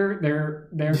Schrader, their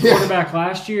quarterback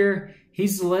last year,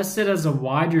 he's listed as a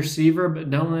wide receiver, but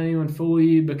don't let anyone fool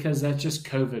you because that's just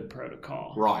COVID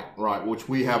protocol. Right. Which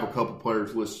we have a couple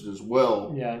players listed as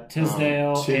well. Yeah,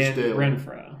 Tisdale and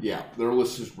Renfro. Yeah, they're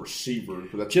listed as receivers.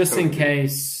 But that's just in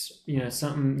case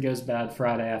something goes bad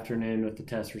Friday afternoon with the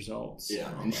test results. Yeah,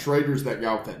 and Schrader's that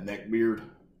guy with that neck beard.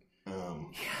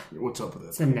 What's up with that?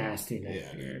 It's a nasty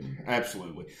neck beard.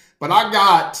 Absolutely. But I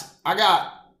got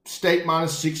State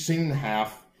minus 16.5.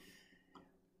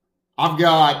 I've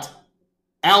got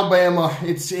Alabama.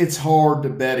 It's hard to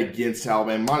bet against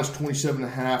Alabama. Minus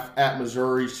 27.5 at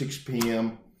Missouri, 6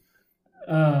 p.m.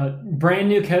 Brand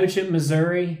new coach at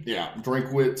Missouri. Yeah,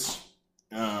 Drinkwitz.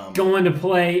 Going to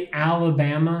play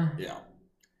Alabama. Yeah.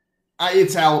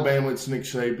 It's Alabama. It's Nick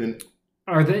Saban.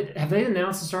 Have they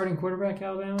announced the starting quarterback,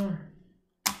 Alabama?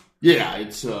 Yeah,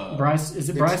 it's Bryce. Is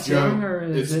it Bryce Young or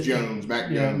is it Jones? Mac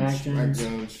Jones. Yeah, Mac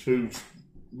Jones, who's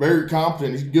very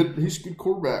competent. He's good. He's a good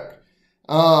quarterback.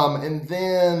 And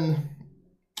then.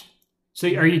 So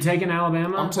are you taking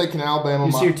Alabama? I'm taking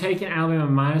Alabama. So you're taking Alabama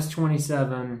minus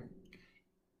 27.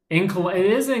 It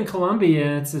is in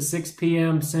Columbia. It's a 6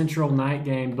 p.m. Central night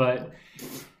game, but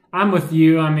I'm with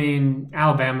you. I mean,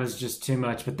 Alabama's just too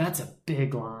much, but that's a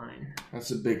big line.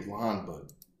 That's a big line,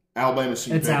 but Alabama's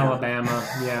It's bigger. Alabama.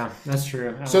 Yeah, that's true.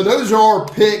 Alabama. So those are our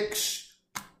picks.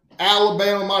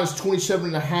 Alabama minus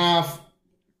 27.5.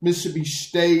 Mississippi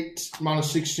State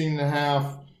minus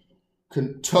 16.5.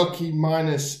 Kentucky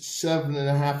minus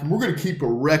 7.5. And we're going to keep a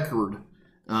record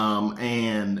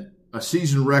and a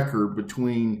season record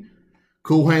between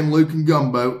Cool Hand Luke and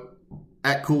Gumboat.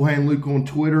 At Cool Hand Luke on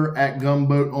Twitter, at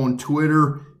Gumboat on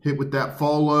Twitter. Hit with that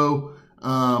follow.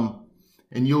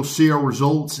 And you'll see our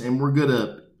results. And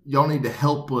y'all need to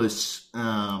help us,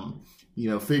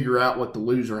 figure out what the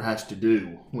loser has to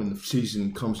do when the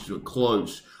season comes to a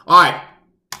close. All right.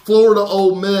 Florida,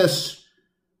 Ole Miss,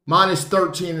 minus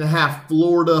 13.5.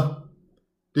 Florida.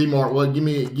 D-Mart, well, give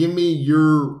me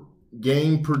your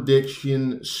game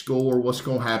prediction score. What's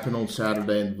going to happen on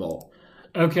Saturday in the vault?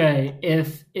 Okay,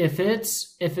 if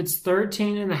it's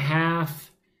 13.5,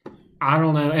 I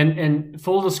don't know. And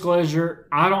full disclosure,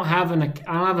 I don't have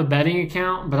a betting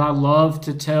account, but I love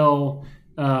to tell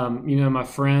my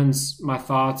friends my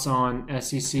thoughts on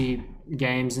SEC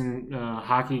games and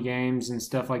hockey games and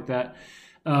stuff like that.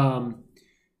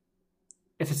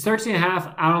 If it's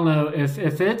 13.5, I don't know.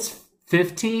 If it's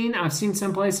 15, I've seen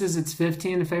some places it's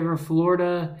 15 in favor of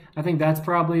Florida. I think that's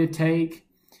probably a take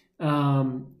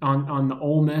on the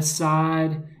Ole Miss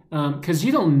side because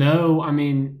you don't know. I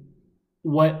mean,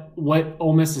 what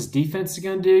Ole Miss's defense is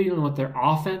going to do. You don't know what their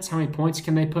offense. How many points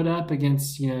can they put up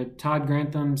against Todd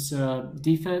Grantham's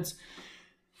defense?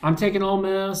 I'm taking Ole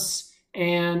Miss,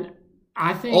 and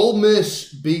I think Ole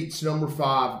Miss beats number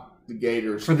 5, the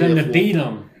Gators, for them to beat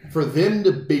them. For them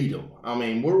to beat them. I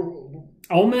mean,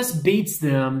 Ole Miss beats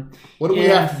them. What do we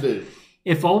have to do?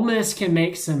 If Ole Miss can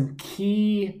make some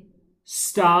key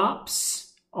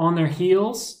stops on their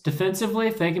heels defensively,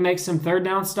 if they can make some third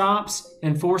down stops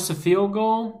and force a field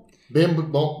goal, then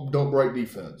don't break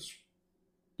defense.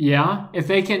 Yeah, if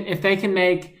they can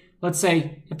make, let's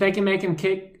say, if they can make them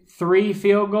kick 3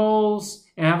 field goals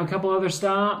and have a couple other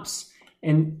stops,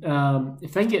 and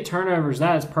if they can get turnovers,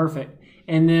 that is perfect.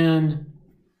 And then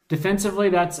defensively,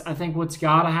 that's, I think, what's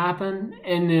got to happen.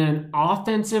 And then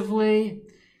offensively,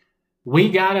 we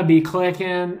got to be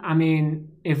clicking. I mean,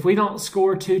 if we don't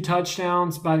score 2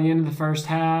 touchdowns by the end of the first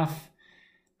half,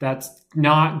 that's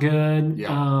not good.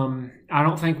 Yeah. I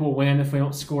don't think we'll win if we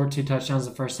don't score 2 touchdowns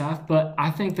in the first half, but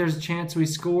I think there's a chance we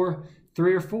score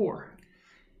 3 or 4.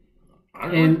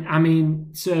 And, I mean,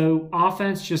 so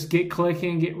offense, just get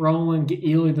clicking, get rolling, get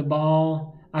Ely the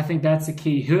ball. I think that's the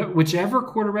key. Whichever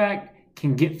quarterback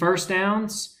can get first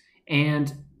downs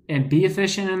and be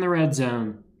efficient in the red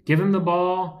zone, give him the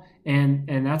ball,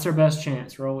 and that's our best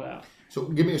chance. Roll it out. So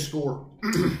give me a score.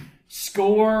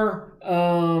 Score,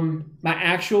 my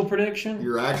actual prediction.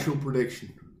 Your actual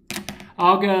prediction.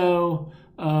 I'll go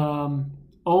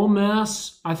Ole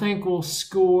Miss. I think we'll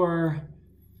score.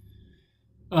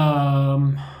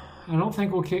 I don't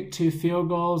think we'll kick 2 field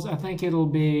goals. I think it'll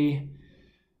be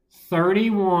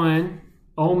 31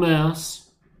 Ole Miss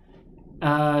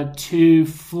to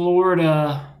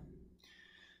Florida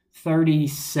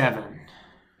 37.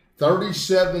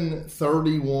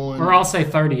 37-31. Or I'll say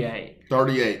 38.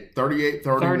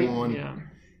 38-31. Yeah.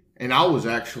 And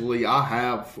I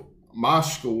have my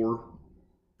score.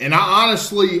 And I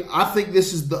think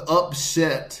this is the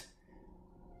upset.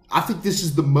 I think this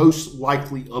is the most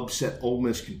likely upset Ole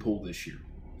Miss can pull this year.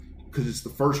 Because it's the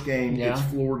first game. Yeah. It's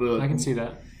Florida. I can see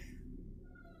that.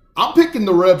 I'm picking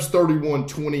the Rebs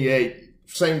 31-28.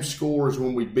 Same score as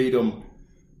when we beat them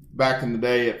back in the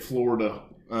day at Florida.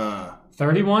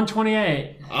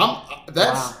 31-28.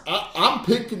 I'm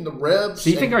picking the Rebs. So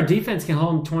you think our defense can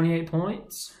hold them 28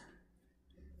 points?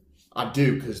 I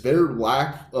do, because their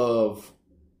lack of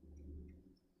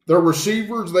their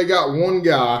receivers, they got one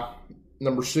guy,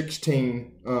 number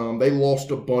 16. They lost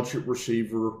a bunch at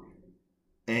receiver.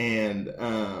 And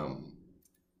I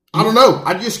don't know.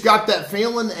 I just got that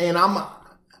feeling, and I'm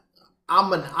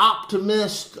an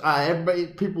optimist.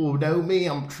 People who know me,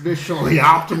 I'm traditionally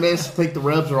optimist. I think the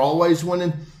Rebs are always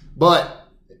winning. But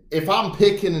if I'm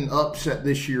picking an upset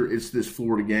this year, it's this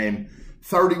Florida game.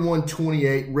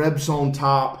 31-28, Rebs on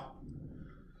top.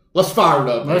 Let's fire it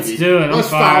up, baby. Let's do it. Let's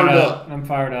fire it up. I'm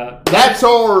fired up. That's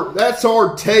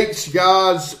our takes,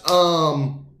 guys.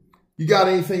 You got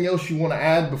anything else you want to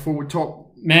add before we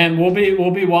talk? Man,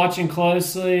 we'll be watching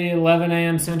closely. 11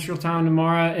 a.m. Central Time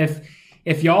tomorrow.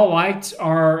 If y'all liked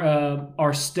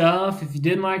our stuff, if you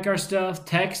didn't like our stuff,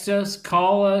 text us,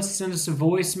 call us, send us a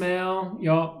voicemail.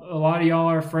 A lot of y'all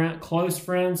are close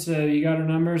friends, so you got our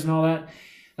numbers and all that.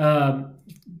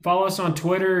 Follow us on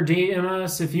Twitter, DM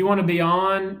us. If you want to be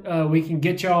on, we can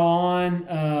get y'all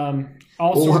on.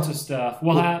 All sorts of stuff.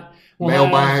 We'll have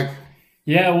mailbag.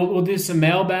 We'll do some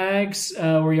mailbags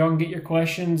where y'all can get your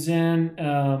questions in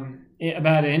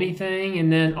about anything,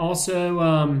 and then also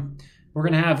we're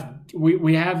gonna have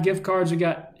we have gift cards. We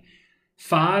got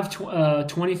 5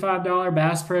 $25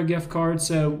 Bass Pro gift cards.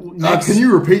 So can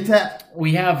you repeat that?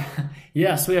 We have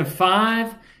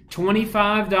 5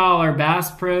 $25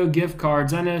 Bass Pro gift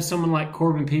cards. I know someone like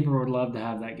Corbin Pieper would love to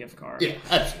have that gift card. Yeah,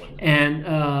 absolutely. And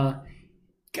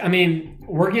I mean,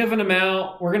 we're giving them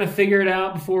out. We're going to figure it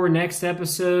out before next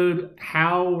episode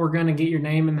how we're going to get your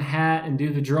name in the hat and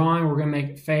do the drawing. We're going to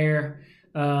make it fair.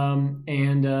 We're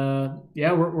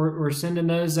sending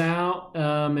those out.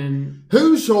 And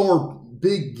who's our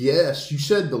big guest? You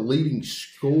said the leading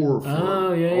scorer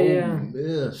for Ole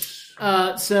Miss.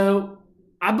 So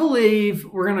I believe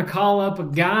we're going to call up a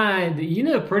guy that you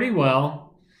know pretty well.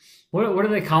 What are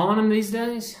they calling him these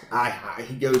days?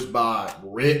 He goes by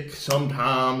Rick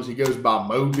sometimes. He goes by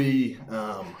Moby.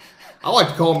 I like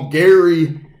to call him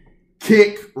Gary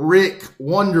Kick Rick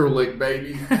Wonderlick,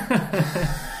 baby.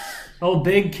 Oh,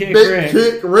 Big Kick Big Rick.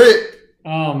 Kick Rick.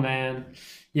 Oh, man.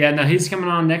 Yeah, no, he's coming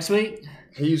on next week.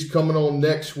 He's coming on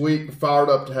next week. We're fired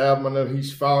up to have him. I know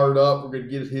he's fired up. We're going to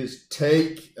get his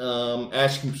take,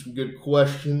 ask him some good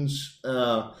questions.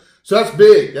 So that's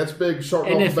big. That's big.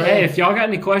 And if y'all got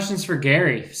any questions for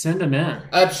Gary, send them in.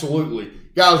 Absolutely.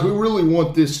 Guys, we really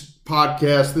want this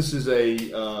podcast. This is a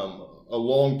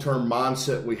long-term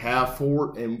mindset we have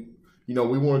for it. And,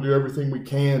 we want to do everything we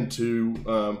can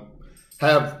to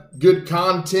have good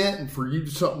content and for you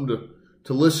something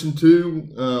to listen to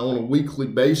on a weekly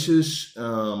basis.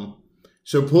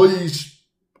 So please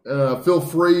feel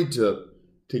free to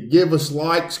give us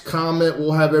likes, comment.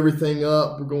 We'll have everything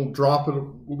up. We're going to drop it.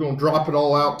 We're going to drop it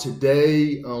all out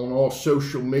today on all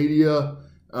social media.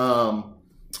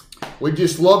 We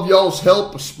just love y'all's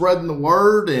help of spreading the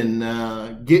word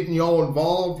and getting y'all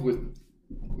involved with,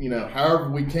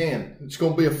 however we can. It's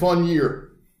going to be a fun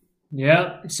year.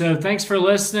 Yep. So thanks for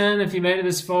listening if you made it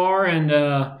this far,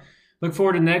 and look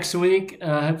forward to next week.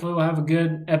 Hopefully we'll have a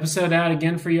good episode out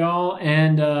again for y'all.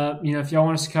 And, if y'all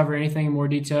want us to cover anything in more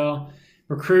detail,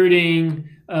 recruiting.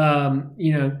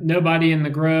 Nobody in the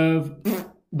Grove.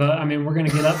 But, I mean, we're going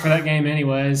to get up for that game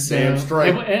anyways. So Damn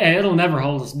straight. It'll never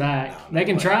hold us back. They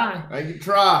can try. They can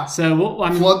try. So,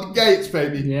 flood the gates,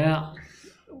 baby. Yeah.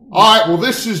 All right, well,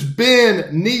 this has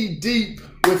been Knee Deep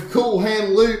with Cool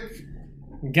Hand Luke.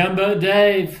 Gumbo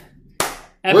Dave.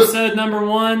 Episode number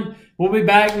 1. We'll be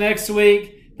back next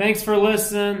week. Thanks for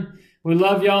listening. We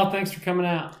love y'all. Thanks for coming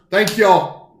out. Thank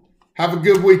y'all. Have a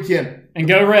good weekend. And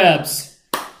go Rebs.